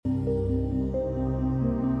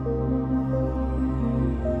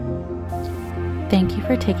Thank you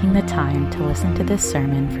for taking the time to listen to this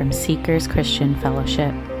sermon from Seekers Christian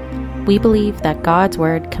Fellowship. We believe that God's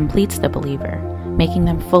Word completes the believer, making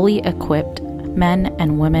them fully equipped men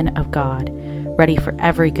and women of God, ready for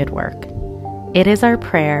every good work. It is our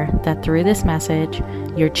prayer that through this message,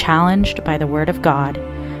 you're challenged by the Word of God,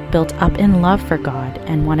 built up in love for God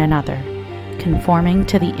and one another, conforming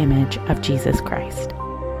to the image of Jesus Christ.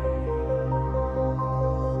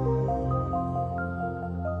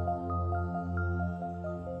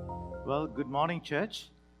 Well, good morning, church.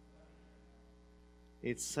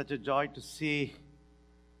 It's such a joy to see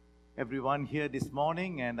everyone here this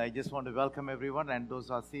morning, and I just want to welcome everyone and those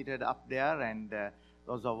who are seated up there and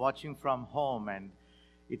those who are watching from home. And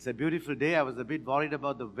it's a beautiful day. I was a bit worried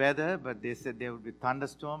about the weather, but they said there would be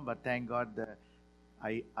thunderstorm, but thank God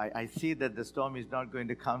I see that the storm is not going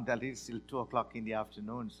to come at least till 2 o'clock in the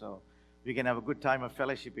afternoon, so we can have a good time of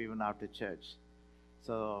fellowship even after church.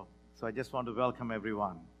 So I just want to welcome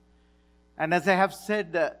everyone. And as I have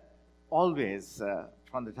said always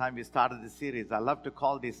from the time we started this series, I love to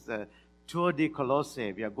call this Tour de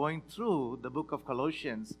Colossae. We are going through the book of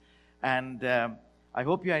Colossians, and I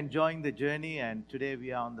hope you are enjoying the journey. And today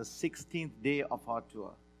we are on the 16th day of our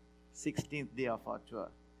tour. 16th day of our tour.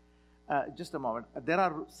 Just a moment. There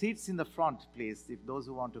are seats in the front, please, if those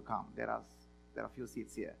who want to come. There are a few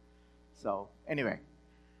seats here. So anyway,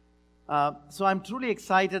 so I'm truly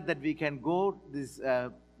excited that we can go this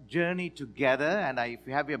journey together. And if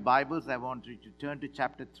you have your Bibles, I want you to turn to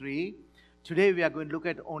chapter 3. Today we are going to look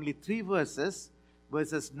at only 3 verses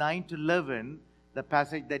 9 to 11, the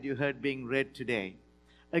passage that you heard being read today.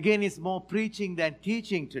 Again, it's more preaching than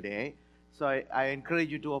teaching today, so I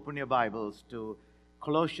encourage you to open your Bibles to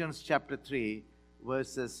Colossians chapter 3,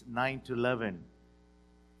 verses 9 to 11.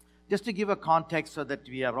 Just to give a context so that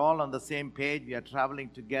we are all on the same page, we are traveling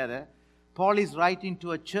together. Paul is writing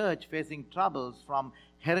to a church facing troubles from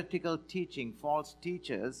heretical teaching, false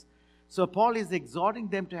teachers. So Paul is exhorting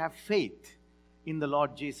them to have faith in the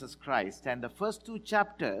Lord Jesus Christ. And the first 2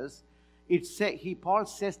 chapters, Paul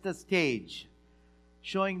sets the stage,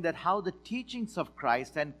 showing that how the teachings of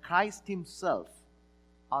Christ and Christ himself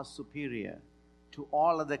are superior to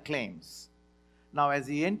all other claims. Now, as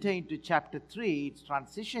we enter into chapter 3, it's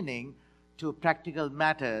transitioning to practical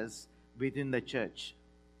matters within the church.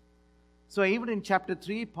 So even in chapter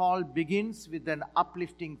 3, Paul begins with an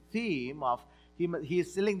uplifting theme of, he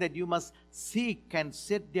is telling that you must seek and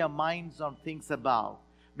set their minds on things above,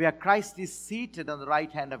 where Christ is seated on the right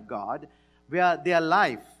hand of God, where their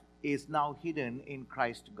life is now hidden in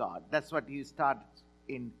Christ God. That's what he starts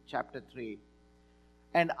in chapter 3.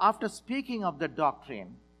 And after speaking of the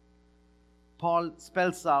doctrine, Paul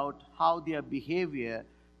spells out how their behavior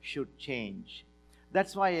should change.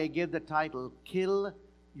 That's why I gave the title, Kill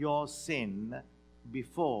Your Sin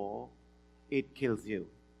Before It Kills You.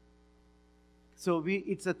 So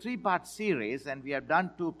it's a 3-part series, and we have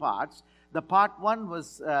done 2 parts. The part 1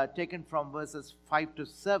 was taken from verses 5 to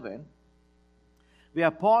 7,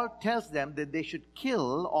 where Paul tells them that they should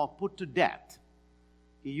kill or put to death.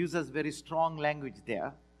 He uses very strong language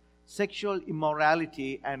there. Sexual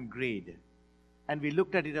immorality and greed. And we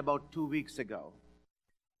looked at it about 2 weeks ago.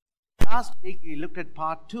 Last week we looked at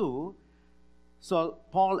part 2. So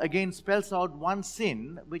Paul again spells out one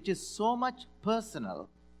sin which is so much personal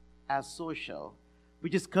as social,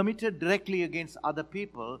 which is committed directly against other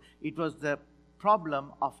people. It was the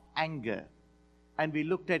problem of anger. And we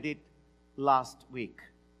looked at it last week.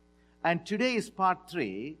 And today is part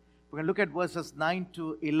 3. We're going to look at verses 9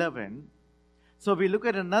 to 11. So we look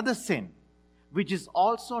at another sin, which is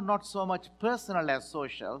also not so much personal as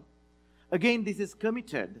social. Again, this is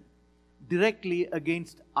committed directly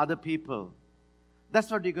against other people. That's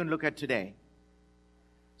what we're going to look at today.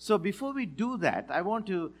 So before we do that, I want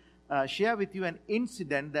to share with you an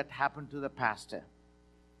incident that happened to the pastor.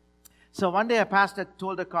 So one day a pastor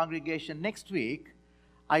told the congregation, next week,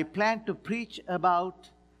 I plan to preach about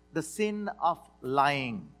the sin of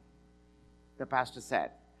lying, the pastor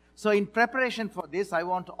said. So in preparation for this, I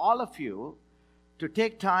want all of you to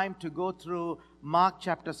take time to go through Mark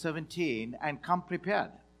chapter 17 and come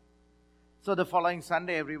prepared. So the following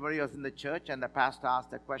Sunday, everybody was in the church, and the pastor asked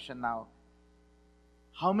the question now,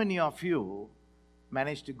 how many of you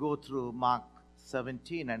managed to go through Mark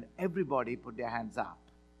 17? And everybody put their hands up.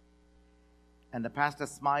 And the pastor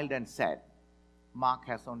smiled and said, Mark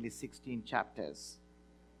has only 16 chapters.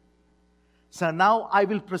 So now I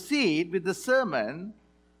will proceed with the sermon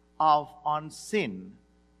on sin,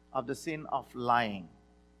 of the sin of lying.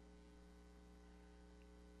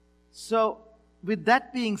 So with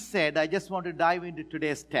that being said, I just want to dive into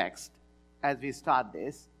today's text as we start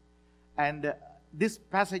this. And this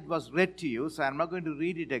passage was read to you, so I'm not going to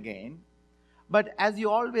read it again. But as you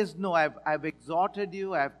always know, I've exhorted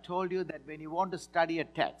you, I've told you that when you want to study a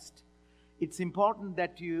text, it's important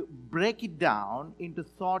that you break it down into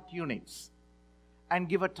thought units and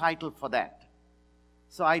give a title for that.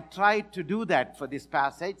 So I tried to do that for this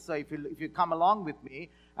passage. So if you come along with me,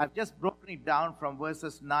 I've just broken it down from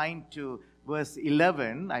verses 9 to verse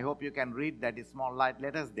 11. I hope you can read that in small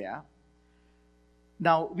letters there.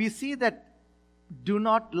 Now, we see that do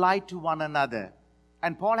not lie to one another.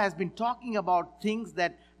 And Paul has been talking about things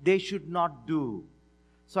that they should not do.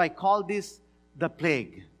 So I call this the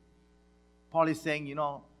plague. Paul is saying,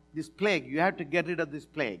 this plague, you have to get rid of this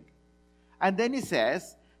plague. And then he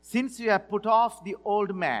says, since you have put off the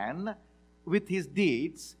old man with his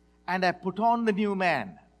deeds and have put on the new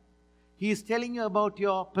man. He is telling you about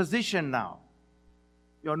your position now.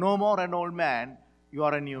 You're no more an old man, you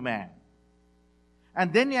are a new man.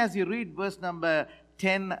 And then as you read verse number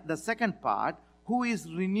 10, the second part, who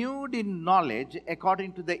is renewed in knowledge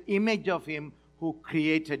according to the image of him who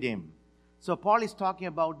created him. So Paul is talking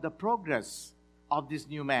about the progress of this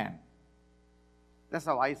new man. That's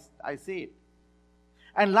how I see it.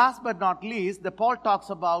 And last but not least, Paul talks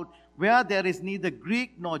about where there is neither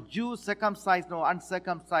Greek nor Jew, circumcised nor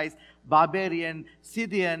uncircumcised, barbarian,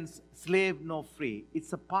 Scythians, slave nor free.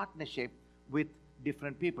 It's a partnership with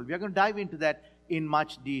different people. We are going to dive into that in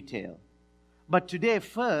much detail. But today,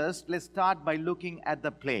 first, let's start by looking at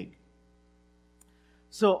the plague.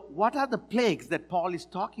 So, what are the plagues that Paul is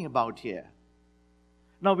talking about here?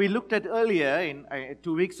 Now, we looked at earlier,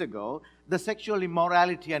 2 weeks ago, the sexual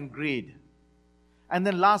immorality and greed. And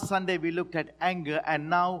then last Sunday, we looked at anger and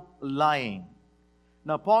now lying.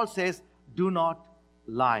 Now, Paul says, do not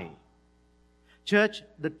lie. Church,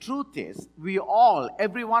 the truth is, we all,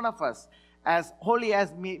 every one of us, as holy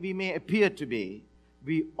as we may appear to be,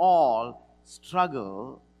 we all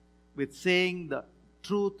struggle with saying the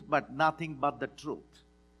truth but nothing but the truth.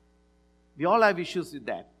 We all have issues with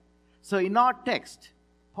that. So in our text,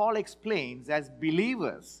 Paul explains, as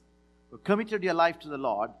believers who committed your life to the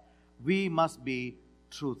Lord, we must be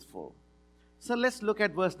truthful. So let's look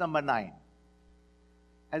at verse number 9.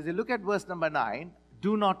 As you look at verse number 9,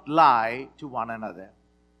 do not lie to one another.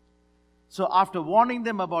 So after warning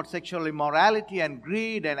them about sexual immorality and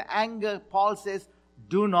greed and anger, Paul says,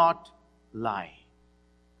 do not lie.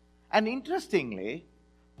 And interestingly,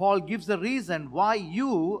 Paul gives a reason why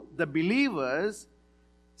you, the believers,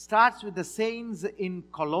 starts with the saints in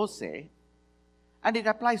Colossae, and it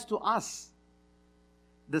applies to us.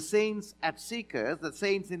 The saints at Seekers, the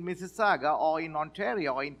saints in Mississauga or in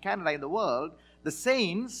Ontario or in Canada, in the world, the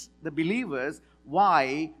saints, the believers,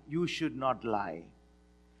 why you should not lie.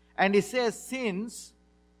 And he says, since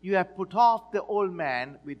you have put off the old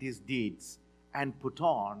man with his deeds and put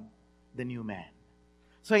on the new man.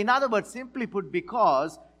 So in other words, simply put,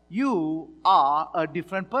 because you are a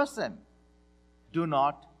different person, do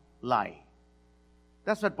not lie.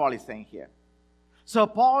 That's what Paul is saying here. So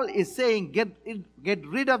Paul is saying, get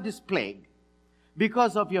rid of this plague.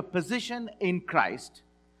 Because of your position in Christ,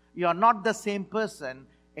 you are not the same person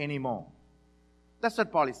anymore. That's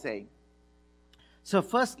what Paul is saying. So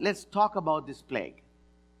first, let's talk about this plague.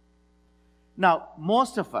 Now,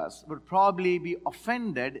 most of us would probably be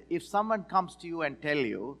offended if someone comes to you and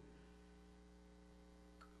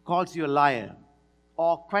calls you a liar,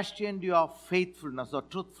 or questioned your faithfulness or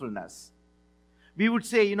truthfulness. We would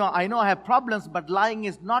say, I know I have problems, but lying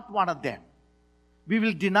is not one of them. We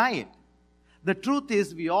will deny it. The truth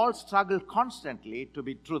is, we all struggle constantly to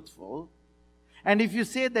be truthful. And if you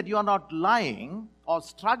say that you are not lying or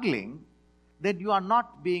struggling, then you are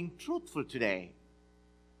not being truthful today.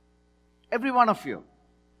 Every one of you.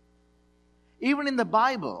 Even in the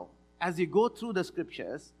Bible, as you go through the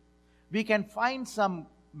scriptures, we can find some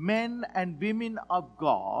men and women of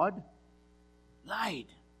God lied.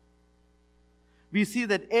 We see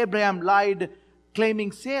that Abraham lied,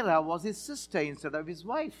 claiming Sarah was his sister instead of his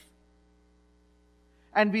wife.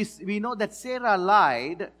 And we know that Sarah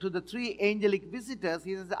lied to the 3 angelic visitors.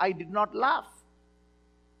 He says, I did not laugh.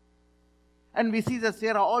 And we see that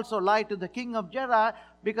Sarah also lied to the king of Gerar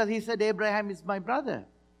because he said, Abraham is my brother.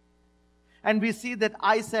 And we see that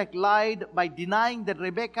Isaac lied by denying that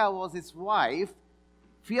Rebekah was his wife,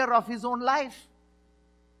 fear of his own life.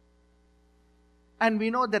 And we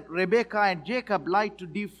know that Rebekah and Jacob lied to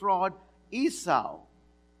defraud Esau.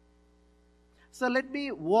 So let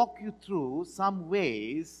me walk you through some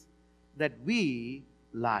ways that we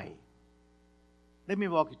lie. Let me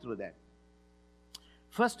walk you through that.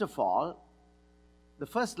 First of all, the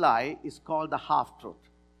first lie is called the half-truth.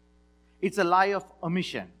 It's a lie of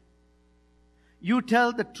omission. You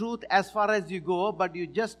tell the truth as far as you go, but you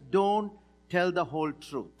just don't tell the whole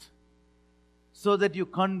truth, so that you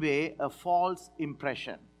convey a false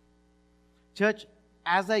impression. Church,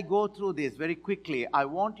 as I go through this very quickly, I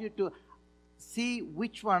want you to see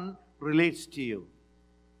which one relates to you.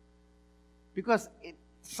 Because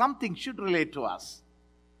something should relate to us.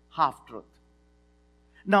 Half-truth.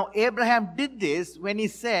 Now, Abraham did this when he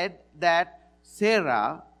said that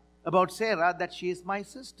about Sarah, that she is my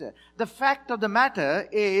sister. The fact of the matter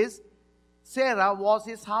is, Sarah was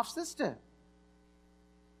his half-sister.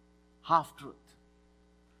 Half-truth.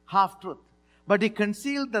 Half-truth. But he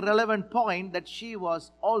concealed the relevant point that she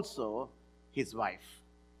was also his wife.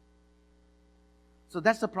 So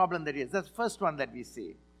that's the problem that is. That's the first one that we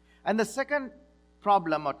see. And the second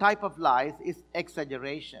problem or type of lies is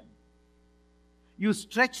exaggeration. You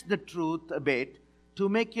stretch the truth a bit to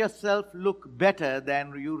make yourself look better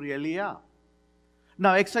than you really are.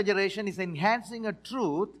 Now, exaggeration is enhancing a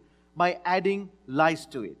truth by adding lies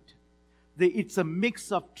to it. It's a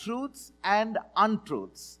mix of truths and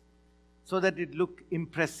untruths so that it look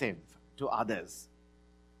impressive to others.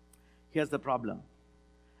 Here's the problem.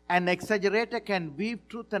 An exaggerator can weave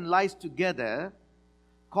truth and lies together,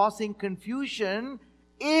 causing confusion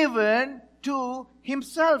even to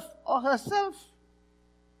himself or herself.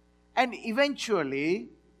 And eventually,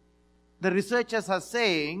 the researchers are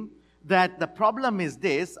saying that the problem is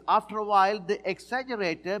this: after a while, the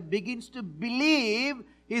exaggerator begins to believe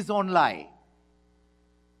his own lie.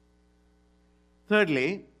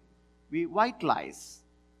 Thirdly, white lies.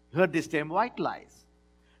 Heard this term, white lies.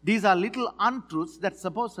 These are little untruths that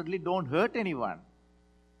supposedly don't hurt anyone.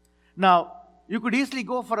 Now, you could easily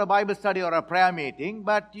go for a Bible study or a prayer meeting,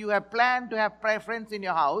 but you have planned to have prayer friends in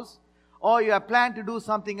your house, or you have planned to do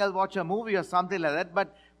something else, watch a movie or something like that.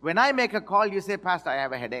 But when I make a call, you say, Pastor, I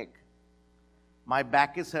have a headache. My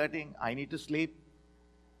back is hurting. I need to sleep.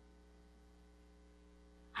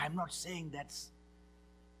 I'm not saying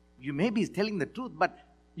you may be telling the truth, but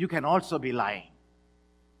you can also be lying.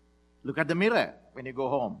 Look at the mirror when you go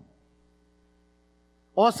home.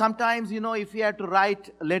 Or sometimes, if you have to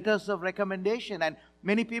write letters of recommendation, and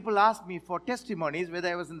many people ask me for testimonies, whether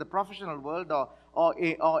I was in the professional world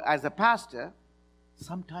or as a pastor,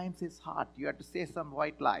 sometimes it's hard. You have to say some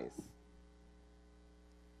white lies.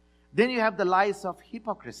 Then you have the lies of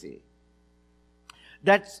hypocrisy.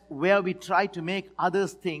 That's where we try to make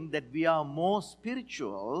others think that we are more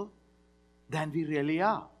spiritual than we really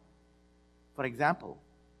are. For example,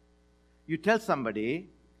 you tell somebody,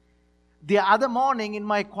 the other morning in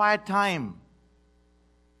my quiet time.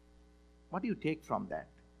 What do you take from that?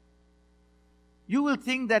 You will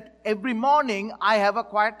think that every morning I have a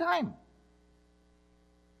quiet time.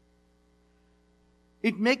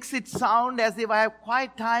 It makes it sound as if I have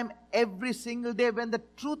quiet time every single day, when the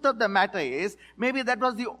truth of the matter is, maybe that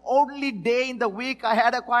was the only day in the week I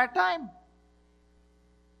had a quiet time.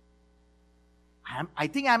 I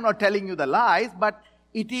think I'm not telling you the lies, but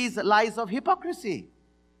it is lies of hypocrisy.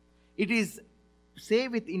 It is, say,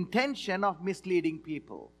 with intention of misleading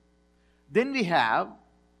people. Then we have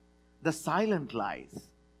the silent lies.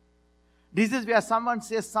 This is where someone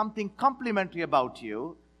says something complimentary about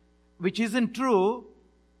you, which isn't true,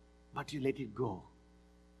 but you let it go.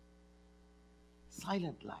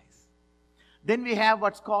 Silent lies. Then we have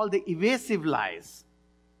what's called the evasive lies.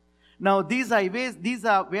 Now, these are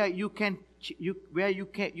where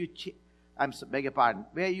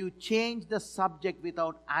where you change the subject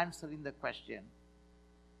without answering the question,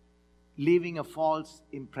 leaving a false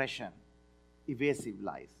impression. Evasive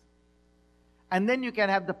lies. And then you can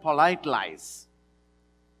have the polite lies,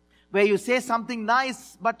 where you say something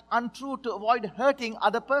nice but untrue to avoid hurting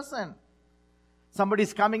other person.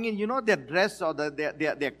 Somebody's coming in, their dress or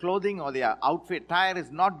their clothing or their outfit, attire is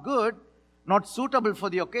not good, not suitable for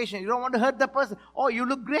the occasion. You don't want to hurt the person. Oh, you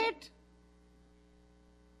look great.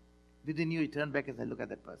 Within you turn back and say, look at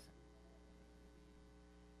that person.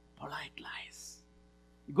 Polite lies.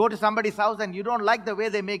 You go to somebody's house and you don't like the way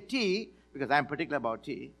they make tea, because I'm particular about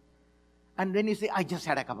tea. And then you say, I just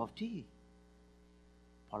had a cup of tea.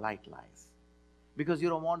 Polite lies. Because you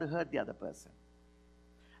don't want to hurt the other person.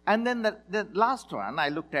 And then the last one I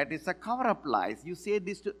looked at is a cover-up lies. You say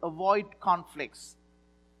this to avoid conflicts.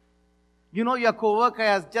 Your coworker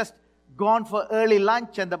has just gone for early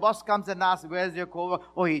lunch and the boss comes and asks, where's your coworker?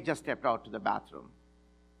 Oh, he just stepped out to the bathroom.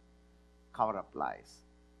 Cover-up lies.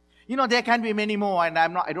 There can be many more, and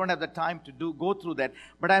I don't have the time to go through that.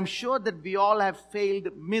 But I'm sure that we all have failed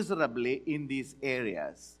miserably in these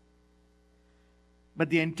areas. But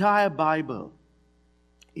the entire Bible,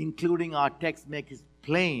 including our text, makes it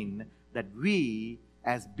plain that we,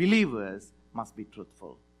 as believers, must be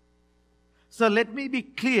truthful. So let me be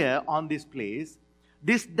clear on this, please.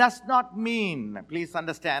 This does not mean, please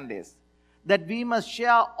understand this, that we must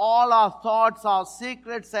share all our thoughts, our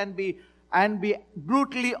secrets, and be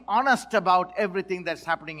brutally honest about everything that's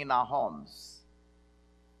happening in our homes.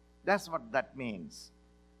 That's what that means.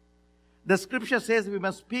 The scripture says we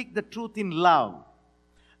must speak the truth in love.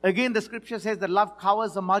 Again, the scripture says that love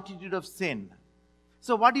covers a multitude of sin.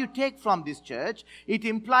 So what do you take from this, church? It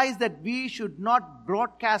implies that we should not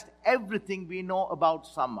broadcast everything we know about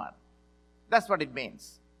someone. That's what it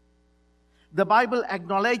means. The Bible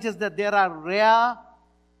acknowledges that there are rare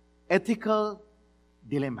ethical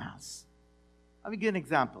dilemmas. I will give an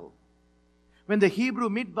example. When the Hebrew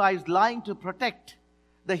midwives lying to protect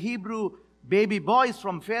the Hebrew baby boys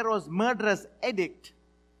from Pharaoh's murderous edict,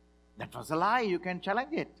 that was a lie. You can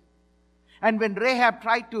challenge it. And when Rahab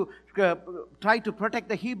tried to protect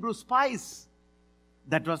the Hebrew spies,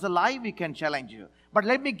 that was a lie. We can challenge you. But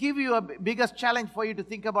let me give you a biggest challenge for you to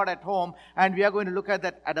think about at home, and we are going to look at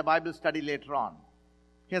that at a Bible study later on.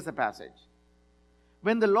 Here's the passage.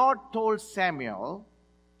 When the Lord told Samuel,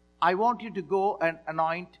 I want you to go and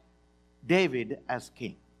anoint David as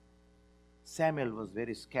king, Samuel was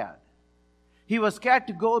very scared. He was scared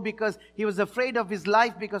to go because he was afraid of his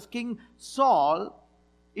life, because King Saul,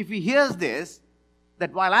 if he hears this,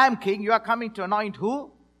 that while I am king, you are coming to anoint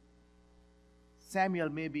who? Samuel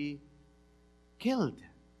may be killed.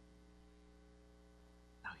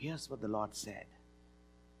 Now here's what the Lord said.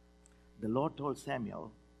 The Lord told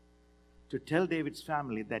Samuel to tell David's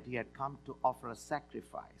family that he had come to offer a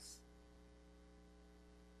sacrifice.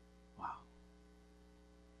 Wow.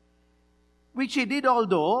 Which he did,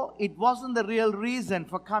 although it wasn't the real reason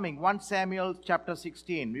for coming. 1 Samuel chapter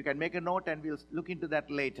 16. You can make a note and we'll look into that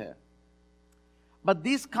later. But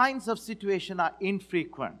these kinds of situations are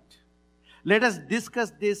infrequent. Let us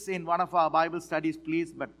discuss this in one of our Bible studies,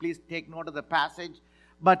 please. But please take note of the passage.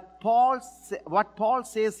 But what Paul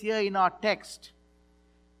says here in our text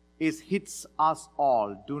hits us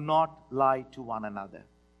all. Do not lie to one another.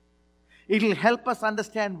 It will help us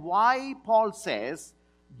understand why Paul says,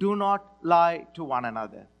 do not lie to one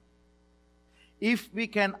another. If we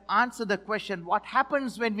can answer the question, what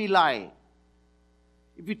happens when we lie?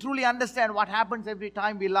 If we truly understand what happens every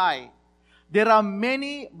time we lie, there are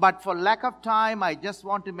many, but for lack of time, I just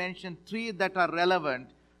want to mention 3 that are relevant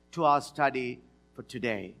to our study for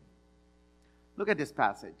today. Look at this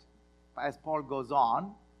passage. As Paul goes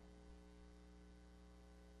on,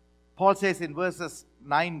 Paul says in verses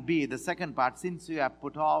 9b, the second part, since you have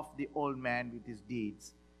put off the old man with his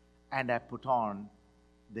deeds, and have put on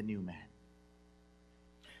the new man.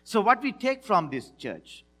 So what we take from this,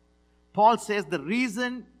 church, Paul says the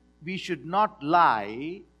reason we should not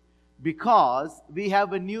lie, because we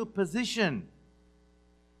have a new position.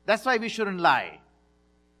 That's why we shouldn't lie.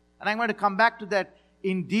 And I'm going to come back to that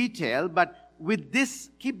in detail, but with this,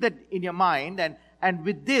 keep that in your mind, and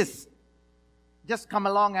with this, just come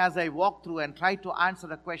along as I walk through and try to answer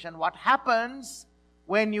the question, what happens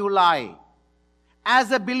when you lie?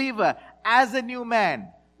 As a believer, as a new man,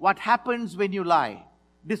 what happens when you lie?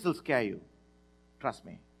 This will scare you. Trust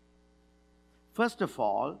me. First of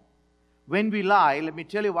all, when we lie, let me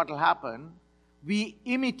tell you what will happen. We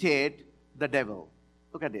imitate the devil.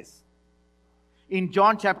 Look at this. In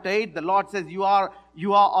John chapter 8, the Lord says, you are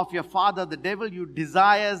of your father, the devil. You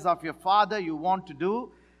desires of your father you want to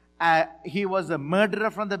do. He was a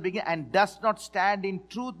murderer from the beginning and does not stand in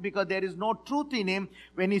truth, because there is no truth in him.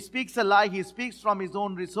 When he speaks a lie, he speaks from his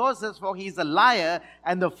own resources, for he is a liar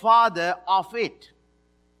and the father of it.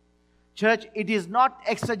 Church, it is not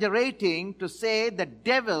exaggerating to say the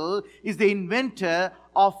devil is the inventor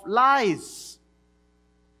of lies.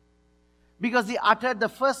 Because he uttered the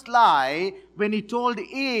first lie when he told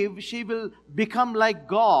Eve she will become like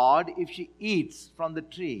God if she eats from the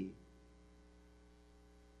tree.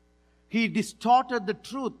 He distorted the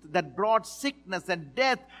truth that brought sickness and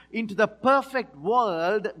death into the perfect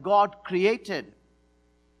world God created.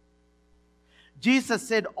 Jesus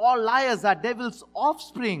said all liars are devil's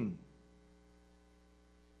offspring.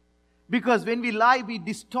 Because when we lie, we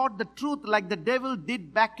distort the truth like the devil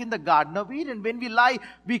did back in the Garden of Eden. When we lie,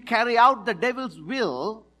 we carry out the devil's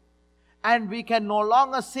will, and we can no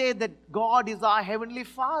longer say that God is our Heavenly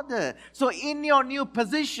Father. So in your new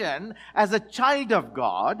position as a child of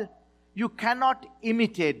God, you cannot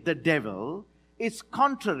imitate the devil. It's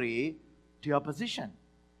contrary to your position.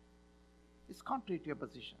 It's contrary to your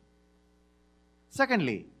position.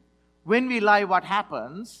 Secondly, when we lie, what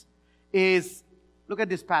happens is, look at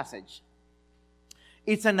this passage.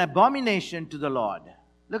 It's an abomination to the Lord.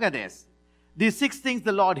 Look at this. These 6 things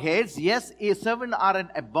the Lord hates. Yes, his servants are an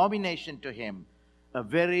abomination to him. a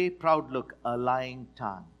very proud look, a lying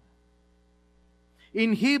tongue.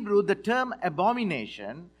 In Hebrew, the term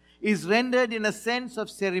abomination is rendered in a sense of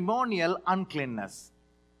ceremonial uncleanness.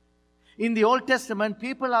 In the Old Testament,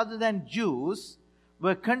 people other than Jews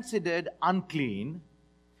were considered unclean,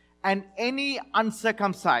 and any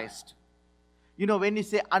uncircumcised, when you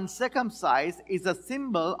say uncircumcised, is a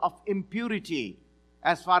symbol of impurity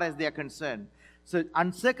as far as they are concerned. So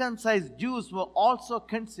uncircumcised Jews were also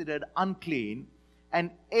considered unclean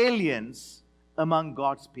and aliens among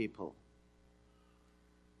God's people.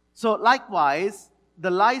 So likewise,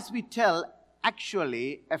 the lies we tell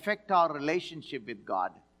actually affect our relationship with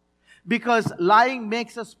God, because lying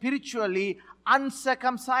makes us spiritually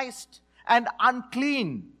uncircumcised and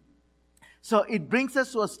unclean. So it brings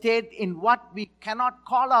us to a state in what we cannot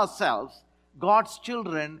call ourselves God's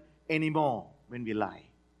children anymore when we lie.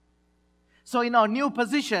 So in our new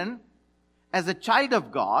position as a child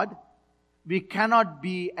of God, we cannot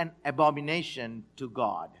be an abomination to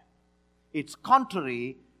God. It's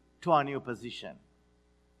contrary to our new position.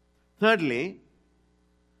 Thirdly,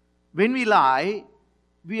 when we lie,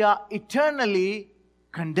 we are eternally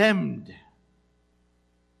condemned.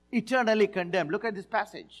 Eternally condemned. Look at this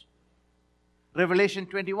passage. Revelation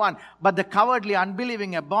 21. But the cowardly,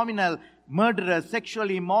 unbelieving, abominable, murderers,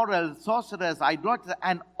 sexually immoral, sorcerers, idolaters,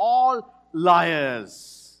 and all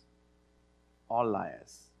liars,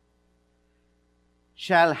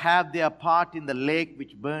 shall have their part in the lake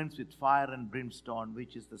which burns with fire and brimstone,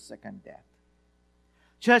 which is the second death.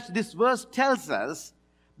 Church, this verse tells us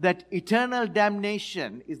that eternal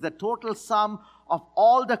damnation is the total sum of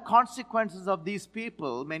all the consequences of these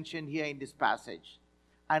people mentioned here in this passage.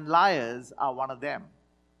 And liars are one of them.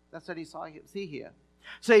 That's what we see here.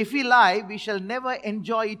 So if we lie, we shall never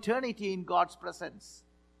enjoy eternity in God's presence.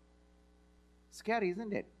 Scary,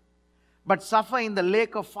 isn't it? But suffer in the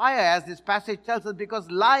lake of fire, as this passage tells us, because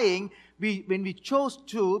lying, when we chose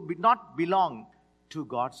to not belong to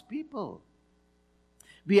God's people.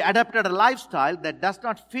 We adopted a lifestyle that does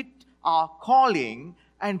not fit our calling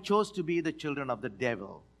and chose to be the children of the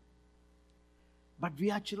devil. But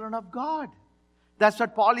we are children of God. That's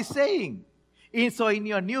what Paul is saying. So in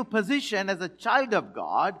your new position as a child of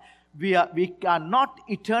God, we are not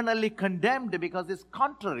eternally condemned because it's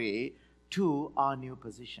contrary to our new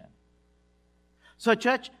position. So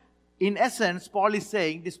church, in essence, Paul is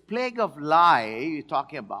saying this plague of lie you're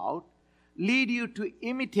talking about lead you to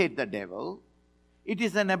imitate the devil. It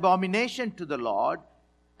is an abomination to the Lord,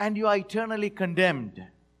 and you are eternally condemned.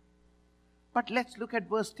 But let's look at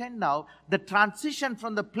verse 10 now, the transition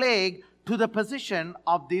from the plague to the position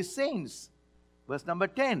of these saints. Verse number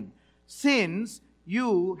 10. Since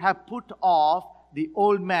you have put off the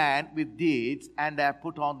old man with deeds and have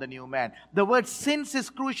put on the new man. The word since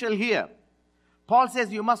is crucial here. Paul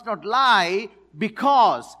says you must not lie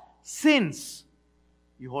because since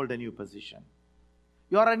you hold a new position.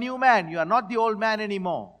 You are a new man. You are not the old man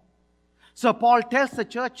anymore. So Paul tells the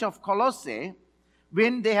church of Colossae,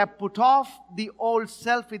 when they have put off the old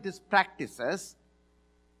self with its practices,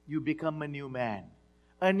 you become a new man,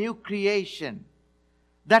 a new creation.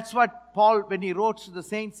 That's what Paul, when he wrote to the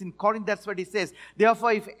saints in Corinth, that's what he says.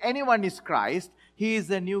 Therefore, if anyone is Christ, he is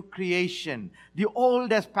a new creation. The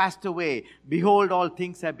old has passed away. Behold, all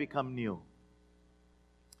things have become new.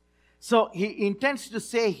 So he intends to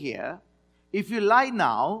say here, if you lie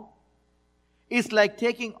now, it's like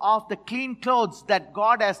taking off the clean clothes that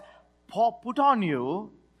God has put on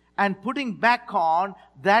you and putting back on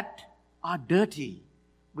that are dirty,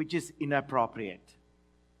 which is inappropriate.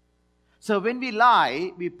 So when we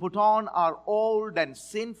lie, we put on our old and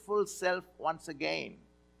sinful self once again.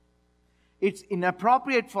 It's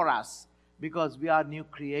inappropriate for us because we are new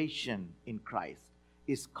creation in Christ.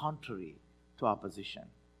 It's contrary to our position.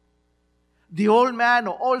 The old man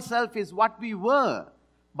or old self is what we were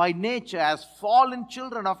by nature as fallen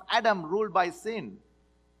children of Adam ruled by sin.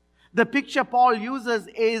 The picture Paul uses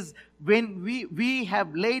is when we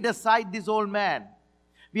have laid aside this old man.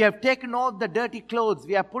 We have taken off the dirty clothes.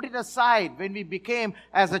 We have put it aside when we became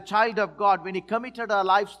as a child of God, when we committed our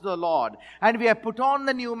lives to the Lord. And we have put on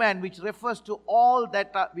the new man, which refers to all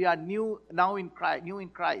that we are new now in Christ, new in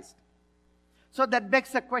Christ. So that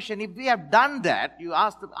begs the question, if we have done that, you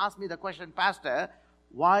ask me the question, Pastor,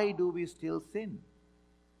 why do we still sin?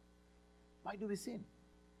 Why do we sin?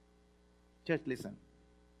 Church, listen.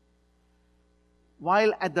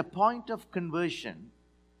 While at the point of conversion,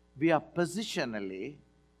 we are positionally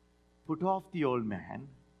put off the old man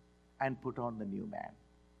and put on the new man.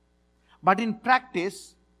 But in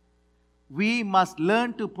practice, we must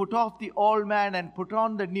learn to put off the old man and put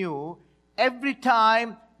on the new every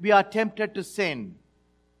time we are tempted to sin.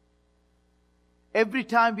 Every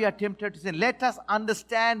time we are tempted to sin, let us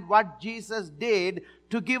understand what Jesus did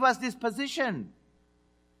to give us this position.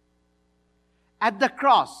 At the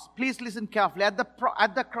cross, please listen carefully, at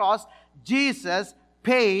the cross, Jesus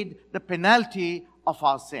paid the penalty of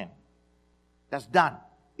our sin. That's done.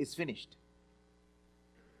 It's finished.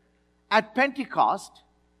 At Pentecost,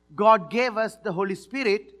 God gave us the Holy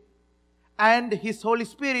Spirit, and His Holy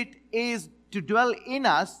Spirit is to dwell in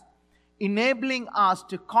us, enabling us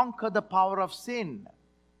to conquer the power of sin.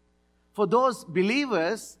 For those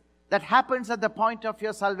believers, that happens at the point of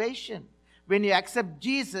your salvation. When you accept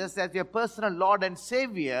Jesus as your personal Lord and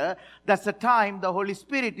Savior, that's the time the Holy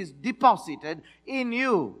Spirit is deposited in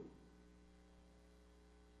you.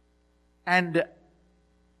 And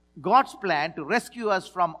God's plan to rescue us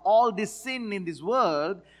from all this sin in this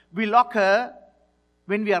world will occur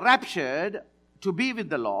when we are raptured to be with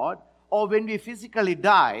the Lord, or when we physically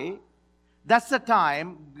die. That's the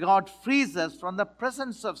time God frees us from the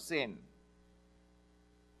presence of sin.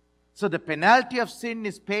 So the penalty of sin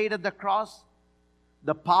is paid at the cross.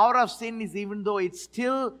 The power of sin is, even though it's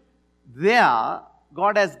still there,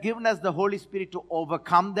 God has given us the Holy Spirit to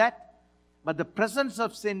overcome that. But the presence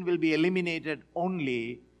of sin will be eliminated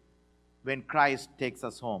only when Christ takes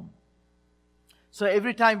us home. So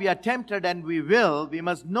every time we are tempted, and we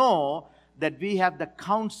must know that we have the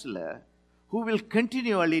counselor who will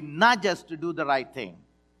continually nudge us to do the right thing.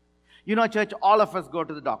 You know, church, all of us go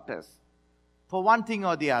to the doctors for one thing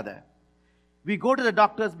or the other. We go to the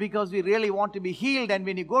doctors because we really want to be healed, and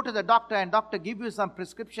when you go to the doctor and doctor give you some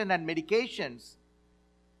prescription and medications,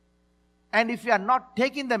 and if you are not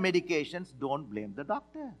taking the medications, don't blame the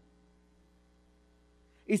doctor.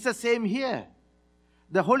 It's the same here.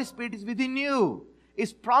 The Holy Spirit is within you,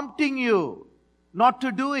 is prompting you not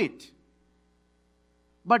to do it.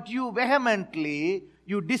 But you vehemently,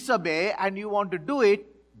 you disobey and you want to do it,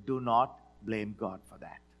 do not blame God for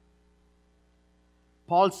that.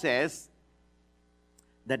 Paul says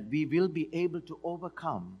that we will be able to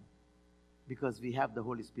overcome because we have the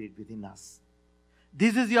Holy Spirit within us.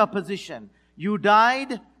 This is your position. You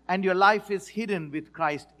died and your life is hidden with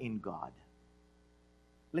Christ in God.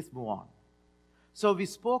 Let's move on. So we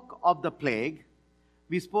spoke of the plague.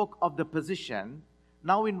 We spoke of the position.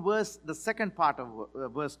 Now in the second part of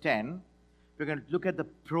verse 10, we're going to look at the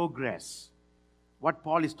progress. What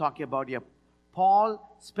Paul is talking about here.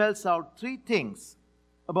 Paul spells out three things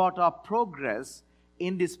about our progress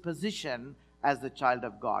in this position as the child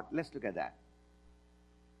of God. Let's look at that.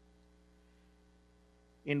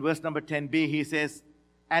 In verse number 10b, he says,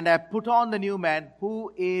 "And I put on the new man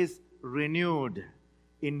who is renewed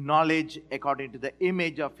in knowledge according to the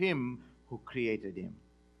image of Him who created him."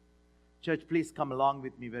 Church, please come along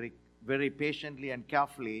with me very, very patiently and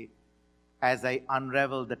carefully as I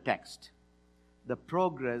unravel the text. The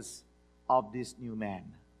progress of this new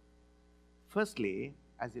man. Firstly,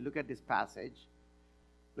 as you look at this passage,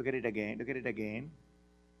 look at it again.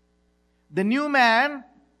 The new man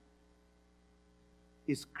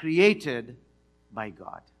is created by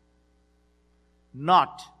God,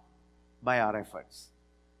 not by our efforts.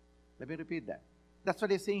 Let me repeat that. That's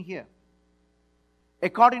what he's saying here.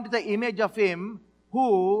 According to the image of Him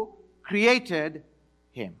who created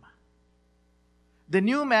him. The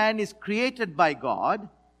new man is created by God.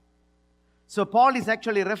 So Paul is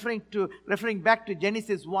actually referring back to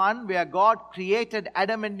Genesis 1, where God created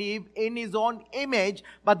Adam and Eve in His own image,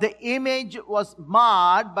 but the image was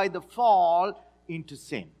marred by the fall into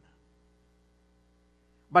sin.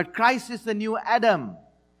 But Christ is the new Adam,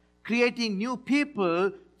 creating new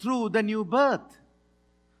people through the new birth.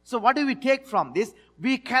 So what do we take from this?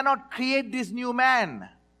 We cannot create this new man.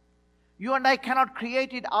 You and I cannot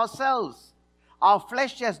create it ourselves. Our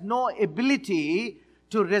flesh has no ability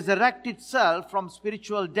to resurrect itself from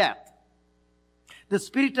spiritual death. The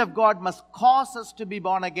Spirit of God must cause us to be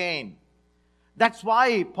born again. That's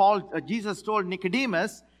why Jesus told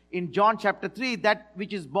Nicodemus in John chapter 3, that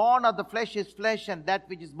which is born of the flesh is flesh, and that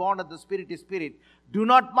which is born of the Spirit is spirit. Do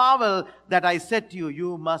not marvel that I said to you,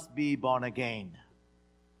 you must be born again.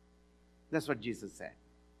 That's what Jesus said.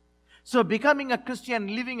 So becoming a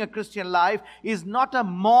Christian, living a Christian life is not a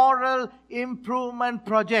moral improvement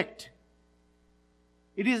project.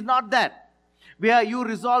 It is not that, where you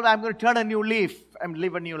resolve, I'm going to turn a new leaf and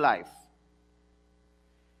live a new life.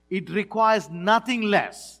 It requires nothing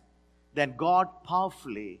less than God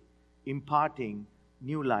powerfully imparting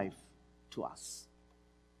new life to us.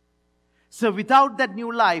 So without that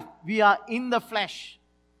new life, we are in the flesh.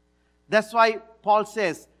 That's why Paul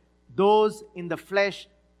says, those in the flesh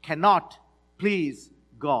cannot please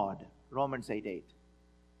God. Romans 8:8.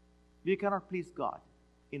 We cannot please God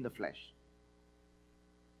in the flesh.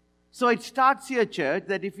 So it starts here, church,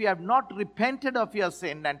 that if you have not repented of your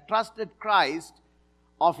sin and trusted Christ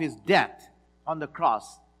of his death on the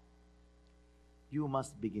cross, you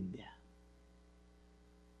must begin there.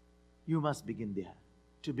 You must begin there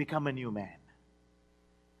to become a new man.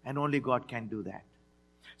 And only God can do that.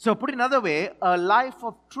 So put another way, a life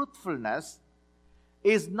of truthfulness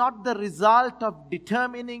is not the result of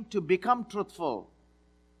determining to become truthful.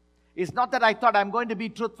 It's not that I thought I'm going to be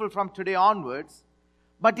truthful from today onwards,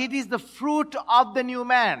 but it is the fruit of the new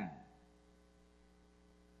man.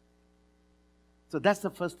 So that's the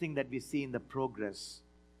first thing that we see in the progress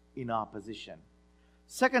in our position.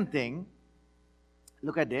 Second thing,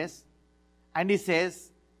 look at this. And he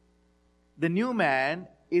says, the new man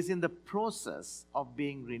is in the process of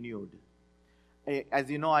being renewed.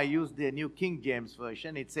 As you know, I use the New King James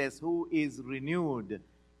Version. It says, who is renewed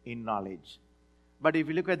in knowledge. But if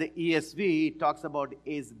you look at the ESV, it talks about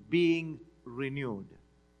is being renewed.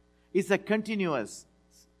 It's a continuous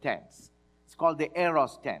tense. It's called the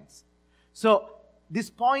eros tense. So this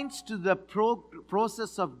points to the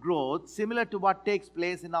process of growth similar to what takes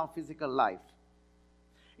place in our physical life.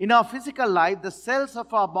 In our physical life, the cells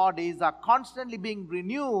of our bodies are constantly being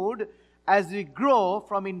renewed as we grow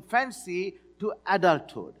from infancy to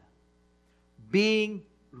adulthood. Being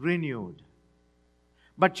renewed.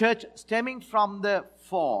 But church, stemming from the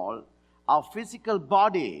fall, our physical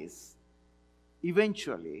bodies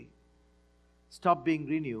eventually stop being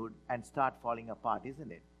renewed and start falling apart,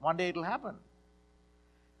 isn't it? One day it'll happen.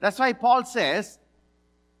 That's why Paul says,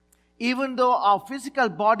 even though our physical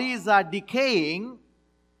bodies are decaying,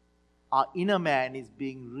 our inner man is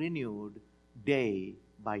being renewed day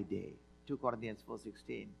by day. 2 Corinthians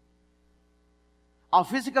 4:16. Our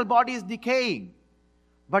physical body is decaying,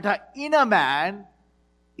 but our inner man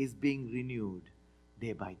is being renewed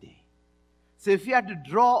day by day. So if you had to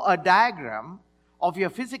draw a diagram of your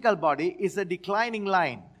physical body, it's a declining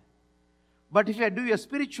line. But if you do your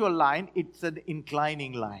spiritual line, it's an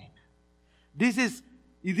inclining line. This is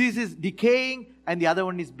decaying, and the other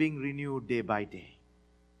one is being renewed day by day.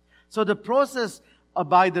 So the process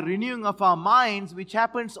by the renewing of our minds, which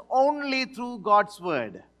happens only through God's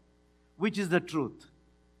word, which is the truth.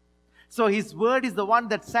 So his word is the one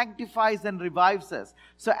that sanctifies and revives us.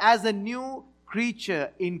 So as a new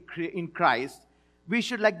creature in Christ, we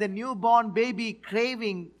should, like the newborn baby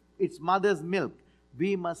craving its mother's milk,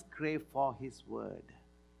 we must crave for his word.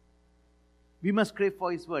 We must crave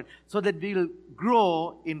for his word so that we will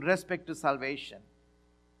grow in respect to salvation.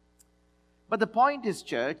 But the point is,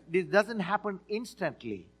 church, this doesn't happen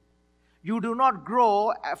instantly. You do not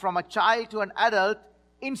grow from a child to an adult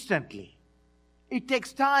instantly. It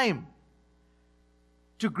takes time.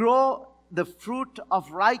 To grow the fruit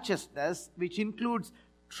of righteousness, which includes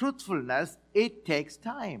truthfulness, it takes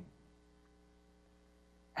time.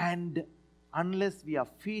 And unless we are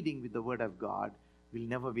feeding with the word of God, we'll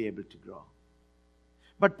never be able to grow.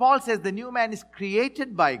 But Paul says the new man is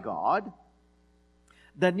created by God.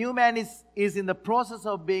 The new man is in the process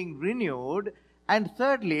of being renewed. And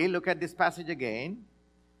thirdly, look at this passage again.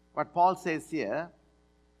 What Paul says here.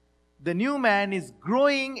 The new man is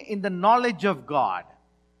growing in the knowledge of God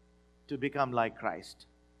to become like Christ.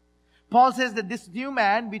 Paul says that this new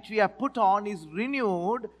man which we have put on is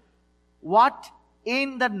renewed. What?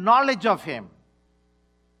 In the knowledge of him.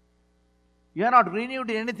 You are not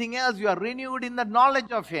renewed in anything else. You are renewed in the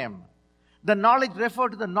knowledge of him. The knowledge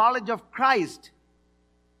refers to the knowledge of Christ.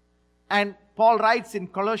 And Paul writes in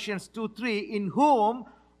Colossians 2:3, in whom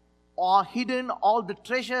are hidden all the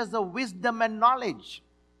treasures of wisdom and knowledge.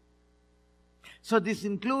 So this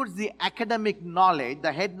includes the academic knowledge,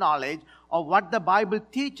 the head knowledge of what the Bible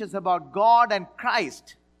teaches about God and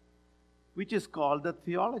Christ, which is called the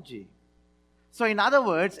theology. So in other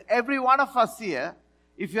words, every one of us here,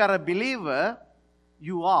 if you are a believer,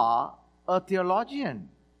 you are a theologian.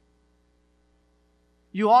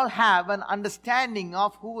 You all have an understanding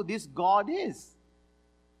of who this God is.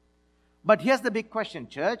 But here's the big question,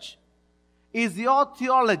 church. Is your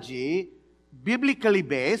theology biblically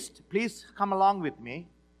based? Please come along with me.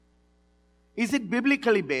 Is it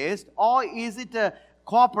biblically based, or is it a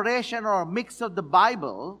cooperation or a mix of the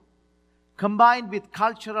Bible combined with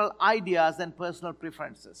cultural ideas and personal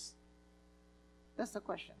preferences? That's the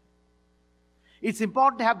question. It's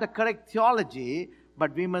important to have the correct theology,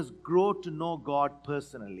 but we must grow to know God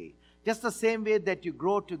personally. Just the same way that you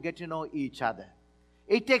grow to get to know each other.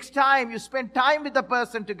 It takes time. You spend time with the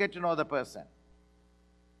person to get to know the person.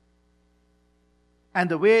 And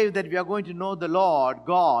the way that we are going to know the Lord,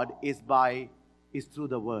 God, is through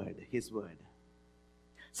the Word, His Word.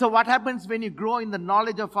 So what happens when you grow in the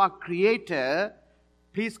knowledge of our Creator?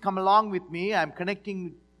 Please come along with me. I'm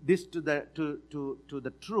connecting this to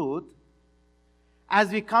the truth, as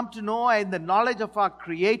we come to know and the knowledge of our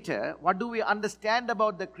Creator, what do we understand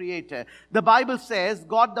about the Creator? The Bible says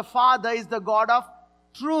God the Father is the God of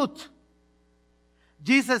truth.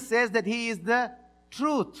 Jesus says that He is the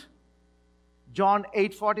truth. John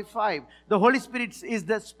 8:45. The Holy Spirit is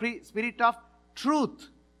the Spirit of truth.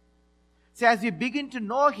 So as we begin to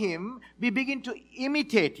know Him, we begin to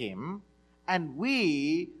imitate Him, and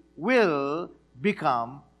we will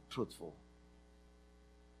become truthful.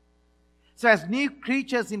 So as new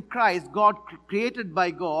creatures in Christ, God created by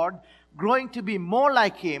God, growing to be more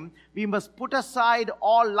like Him, we must put aside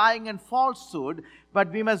all lying and falsehood,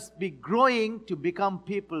 but we must be growing to become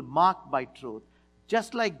people marked by truth,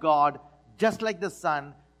 just like God, just like the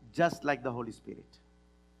Son, just like the Holy Spirit.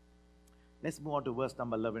 Let's move on to verse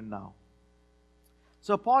number 11 now.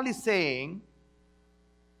 So Paul is saying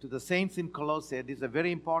to the saints in Colossae, this is a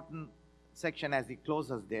very important section as he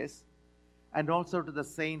closes this, and also to the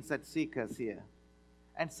saints at Seekers here,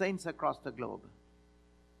 and saints across the globe.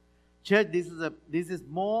 Church, this is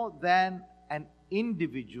more than an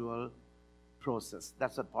individual process.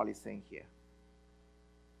 That's what Paul is saying here.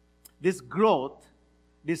 This growth,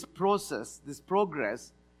 this process, this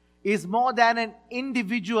progress is more than an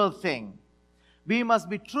individual thing. We must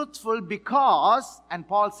be truthful because, and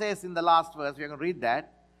Paul says in the last verse, we're going to read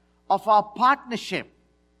that, of our partnership,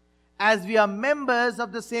 as we are members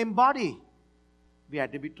of the same body. We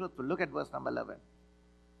had to be truthful. Look at verse number 11.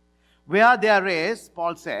 Where there is,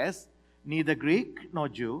 Paul says, neither Greek nor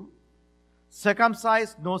Jew,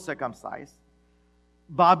 circumcised nor circumcised,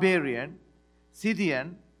 barbarian,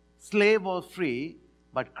 Scythian, slave or free,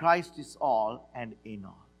 but Christ is all and in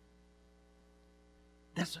all.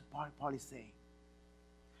 That's what Paul is saying.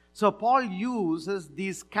 So Paul uses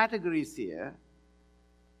these categories here,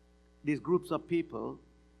 these groups of people,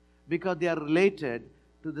 because they are related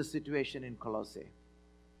to the situation in Colossae.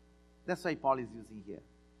 That's why Paul is using here.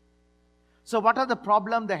 So what are the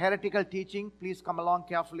problems, the heretical teaching? Please come along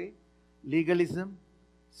carefully. Legalism,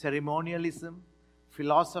 ceremonialism,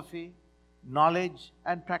 philosophy, knowledge,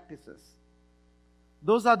 and practices.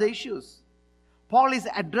 Those are the issues. Paul is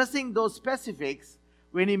addressing those specifics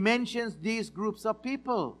when he mentions these groups of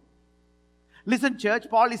people. Listen, church,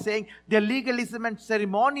 Paul is saying their legalism and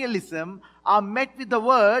ceremonialism are met with the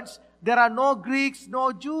words, there are no Greeks,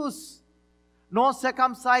 no Jews, no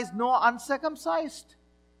circumcised, no uncircumcised.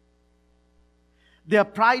 Their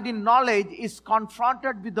pride in knowledge is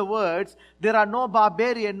confronted with the words, there are no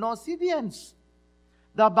barbarian, no Scythians.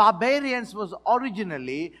 The barbarians was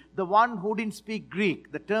originally the one who didn't speak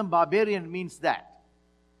Greek. The term barbarian means that.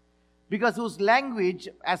 Because whose language,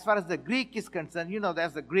 as far as the Greek is concerned,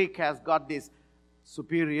 as the Greek has got this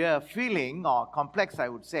superior feeling, or complex, I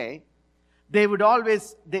would say, they would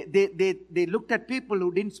always, they looked at people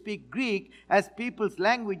who didn't speak Greek as people's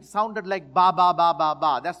language sounded like ba, ba, ba, ba,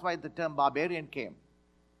 ba. That's why the term barbarian came.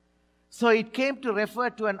 So it came to refer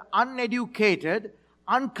to an uneducated,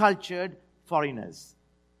 uncultured foreigners.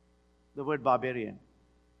 The word barbarian.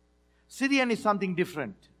 Scythian is something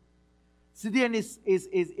different. Scythian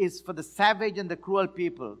is for the savage and the cruel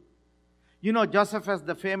people. Josephus,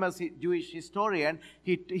 the famous Jewish historian,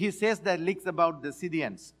 he says that leaks about the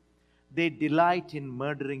Scythians. They delight in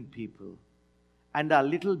murdering people and are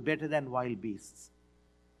little better than wild beasts.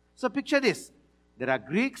 So picture this. There are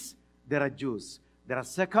Greeks, there are Jews. There are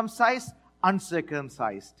circumcised,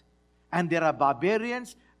 uncircumcised. And there are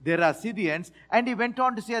barbarians, there are Scythians. And he went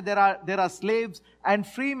on to say there are slaves and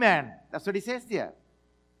free men. That's what he says there.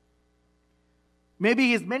 Maybe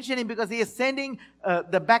he's mentioning because he is sending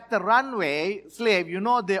the runway slave,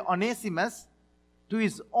 the Onesimus, to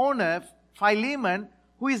his owner, Philemon,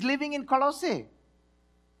 who is living in Colossae.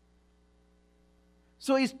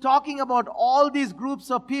 So he's talking about all these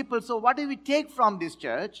groups of people. So what do we take from this,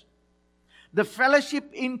 church? The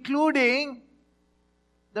fellowship including,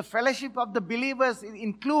 the fellowship of the believers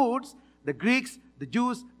includes the Greeks, the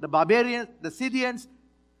Jews, the barbarians, the Scythians.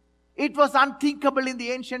 It was unthinkable in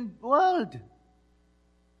the ancient world.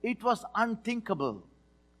 It was unthinkable.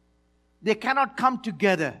 They cannot come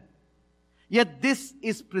together. Yet this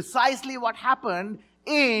is precisely what happened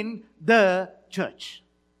in the church.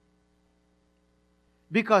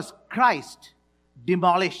 Because Christ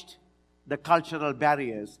demolished the cultural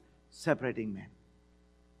barriers separating men.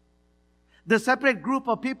 The separate group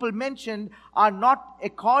of people mentioned are not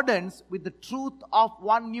accordance with the truth of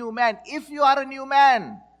one new man. If you are a new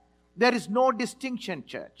man, there is no distinction,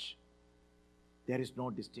 church. There is no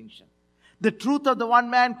distinction. The truth of the one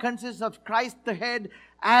man consists of Christ the head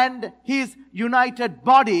and his united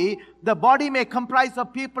body. The body may comprise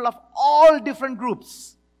of people of all different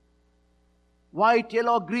groups. white,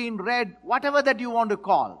 yellow, green, red, whatever that you want to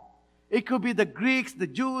call. It could be the Greeks, the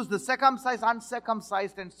Jews, the circumcised,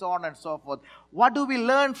 uncircumcised, and so on and so forth. What do we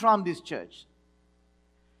learn from this church?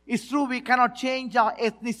 It's true we cannot change our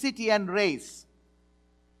ethnicity and race.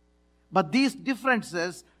 But these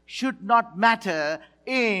differences should not matter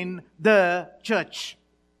in the church.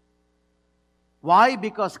 Why?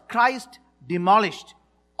 Because Christ demolished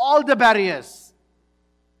all the barriers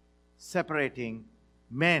separating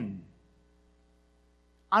men.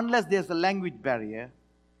 Unless there's a language barrier,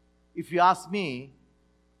 if you ask me,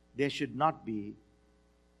 there should not be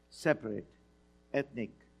separate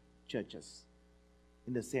ethnic churches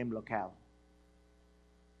in the same locale.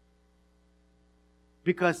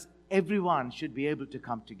 Because everyone should be able to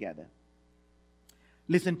come together.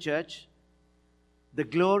 Listen, church, the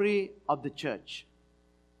glory of the church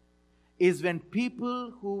is when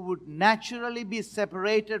people who would naturally be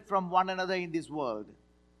separated from one another in this world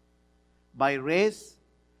by race,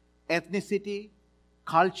 ethnicity,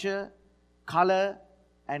 culture, color,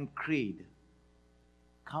 and creed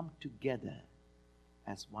come together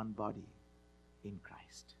as one body in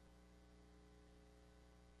Christ.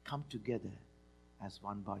 Come together as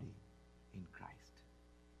one body in Christ.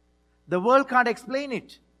 The world can't explain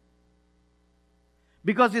it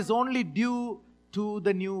because it's only due to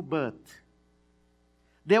the new birth.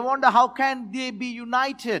 They wonder how can they be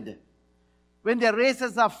united when their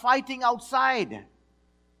races are fighting outside.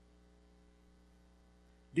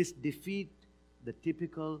 This defeats the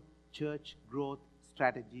typical church growth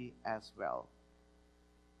strategy as well.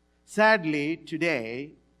 Sadly,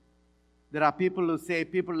 today, there are people who say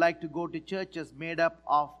people like to go to churches made up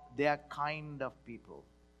of their kind of people.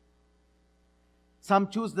 Some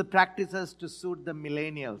choose the practices to suit the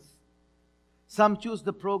millennials. Some choose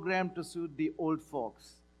the program to suit the old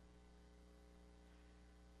folks.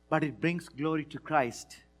 But it brings glory to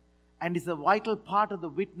Christ and is a vital part of the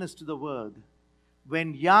witness to the world.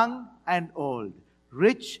 When young and old,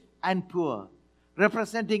 rich and poor,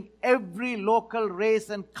 representing every local race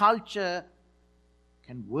and culture,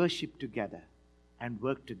 can worship together and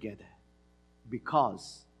work together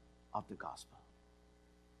because of the gospel.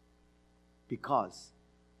 Because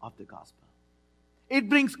of the gospel. It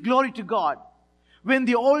brings glory to God when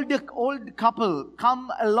the old couple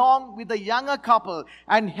come along with the younger couple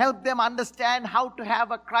and help them understand how to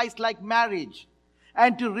have a Christ-like marriage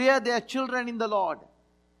and to rear their children in the Lord.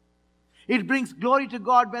 It brings glory to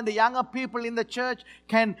God when the younger people in the church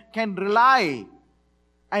can rely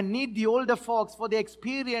and need the older folks for their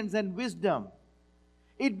experience and wisdom.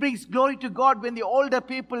 It brings glory to God when the older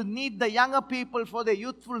people need the younger people for their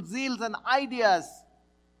youthful zeals and ideas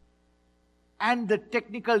and the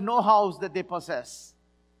technical know-hows that they possess.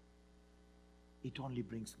 It only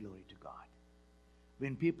brings glory to God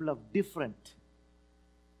when people of different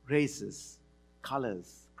races,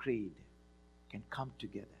 colors, creed can come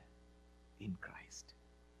together in Christ.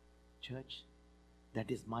 Church,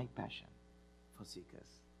 that is my passion for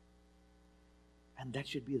Seekers. And that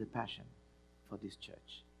should be the passion for this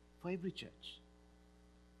church, for every church.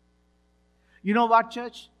 You know what,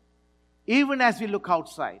 church? Even as we look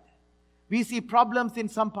outside, we see problems in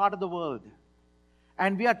some part of the world.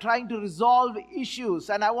 And we are trying to resolve issues.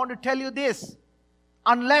 And I want to tell you this.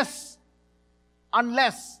 Unless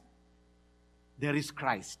there is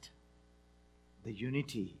Christ, the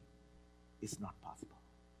unity is not possible.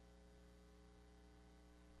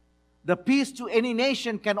 The peace to any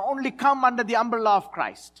nation can only come under the umbrella of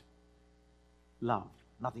Christ. Love,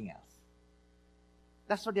 nothing else.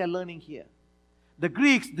 That's what they are learning here. The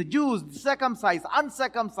Greeks, the Jews, the circumcised,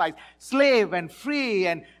 uncircumcised, slave and free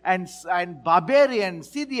and barbarian,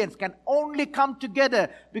 Scythians can only come together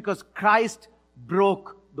because Christ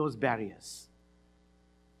broke those barriers.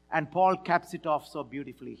 And Paul caps it off so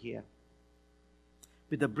beautifully here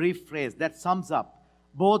with a brief phrase that sums up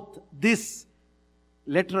both this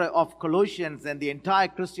letter of Colossians and the entire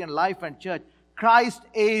Christian life and church. Christ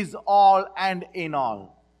is all and in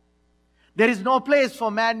all. There is no place for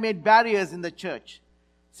man-made barriers in the church,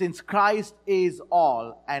 since Christ is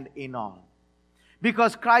all and in all.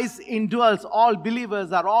 Because Christ indwells all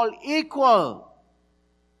believers are all equal.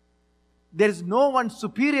 There is no one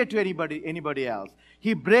superior to anybody else.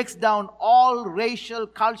 He breaks down all racial,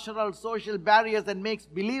 cultural, social barriers and makes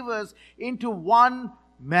believers into one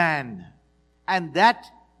man. And that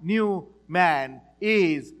new man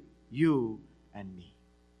is you and me.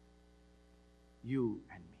 You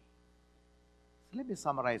and me. So let me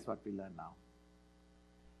summarize what we learned now.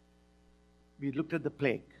 We looked at the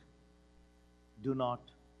plague. Do not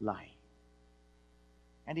lie.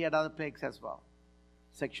 And he had other plagues as well.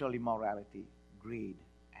 Sexual immorality, greed,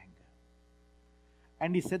 anger.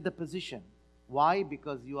 And he set the position. Why?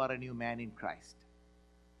 Because you are a new man in Christ.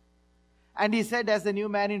 And he said, as a new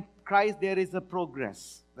man in Christ, there is a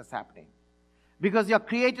progress that's happening. Because you are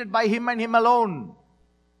created by Him and Him alone.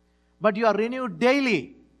 But you are renewed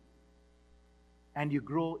daily. And you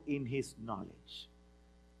grow in His knowledge.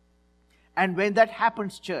 And when that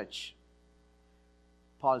happens, church,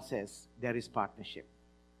 Paul says, there is partnership.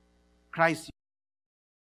 Christ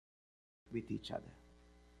with each other.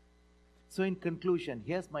 So in conclusion,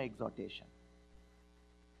 here's my exhortation.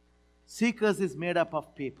 Seekers is made up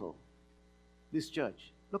of people. This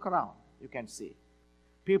church, look around, you can see.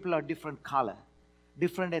 People are different color,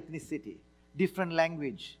 different ethnicity, different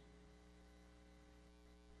language.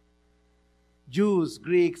 Jews,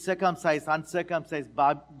 Greeks, circumcised, uncircumcised,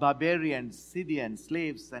 barbarians, Scythians,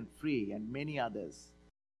 slaves and free, and many others.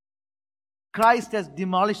 Christ has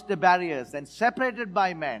demolished the barriers and separated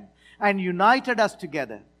by men and united us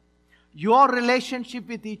together. Your relationship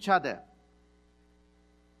with each other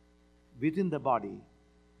within the body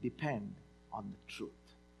depend on the truth.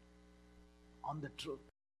 On the truth.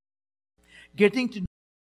 Getting to know,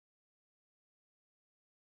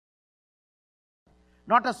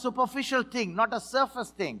 not a superficial thing, not a surface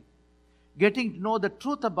thing. Getting to know the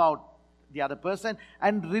truth about the other person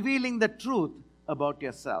and revealing the truth about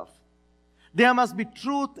yourself. There must be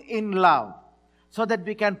truth in love so that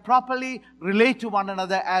we can properly relate to one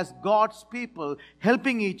another as God's people,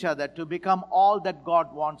 helping each other to become all that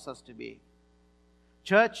God wants us to be.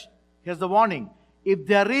 Church, here's the warning. If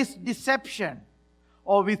there is deception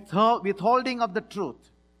or withholding of the truth,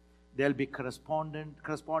 there will be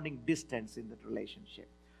corresponding distance in that relationship.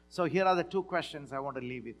 So here are the two questions I want to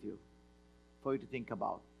leave with you for you to think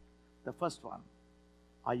about. The first one,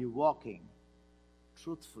 are you walking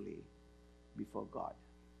truthfully before God?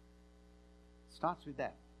 Starts with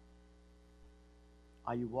that.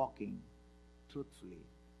 Are you walking truthfully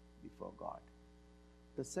before God?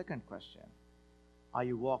 The second question, are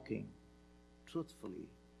you walking truthfully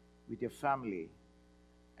with your family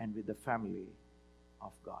and with the family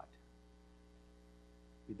of God?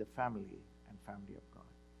 With the family and family of God.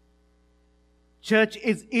 Church,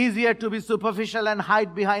 is easier to be superficial and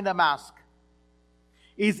hide behind a mask.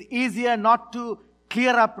 It's easier not to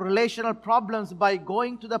clear up relational problems by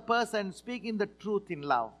going to the person, speaking the truth in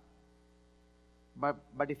love. But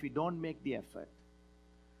if we don't make the effort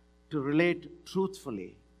to relate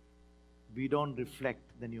truthfully, we don't reflect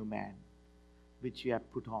the new man which we have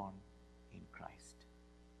put on in Christ.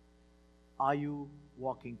 Are you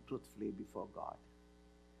walking truthfully before God?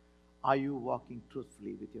 Are you walking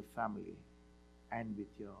truthfully with your family and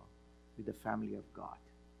with the family of God?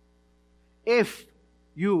 If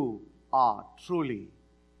you are truly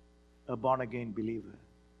a born-again believer,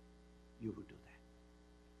 you will do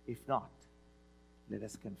that. If not, let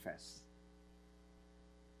us confess.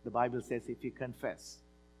 The Bible says if you confess,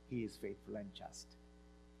 He is faithful and just.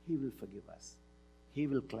 He will forgive us. He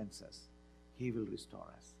will cleanse us. He will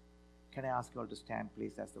restore us. Can I ask you all to stand,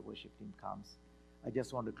 please, as the worship team comes? I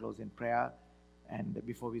just want to close in prayer and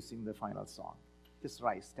before we sing the final song. Just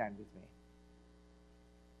rise, stand with me.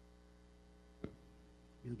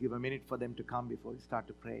 We'll give a minute for them to come before we start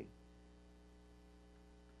to pray.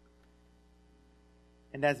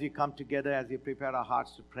 And as we come together, as we prepare our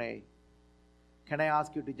hearts to pray, can I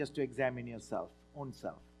ask you to examine yourself, own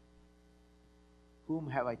self?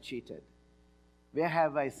 Whom have I cheated? Where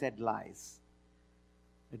have I said lies?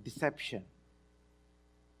 A deception.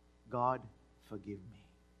 God, forgive me.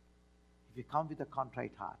 If you come with a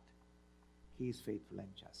contrite heart, He is faithful and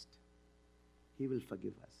just. He will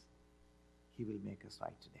forgive us. He will make us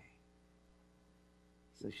right today.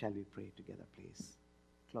 So shall we pray together, please?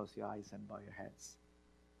 Close your eyes and bow your heads.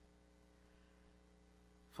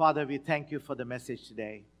 Father, we thank you for the message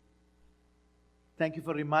today. Thank you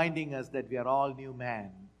for reminding us that we are all new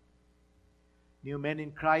men. New men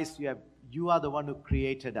in Christ. You are the one who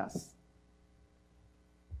created us.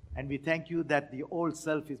 And we thank you that the old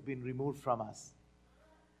self has been removed from us.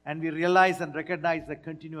 And we realize and recognize the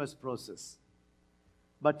continuous process.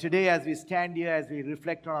 But today, as we stand here, as we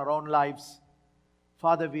reflect on our own lives,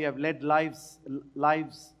 Father, we have led lives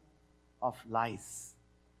of lies.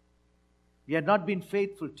 We have not been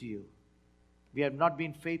faithful to you. We have not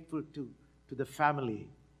been faithful to the family,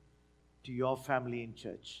 to your family in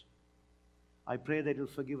church. I pray that you'll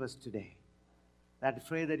forgive us today. I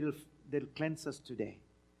pray that you'll cleanse us today.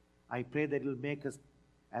 I pray that you'll make us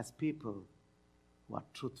as people who are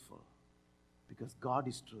truthful. Because God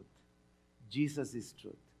is truth. Jesus is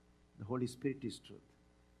truth. The Holy Spirit is truth.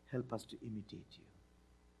 Help us to imitate you.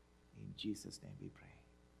 In Jesus' name we pray.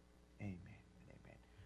 Amen.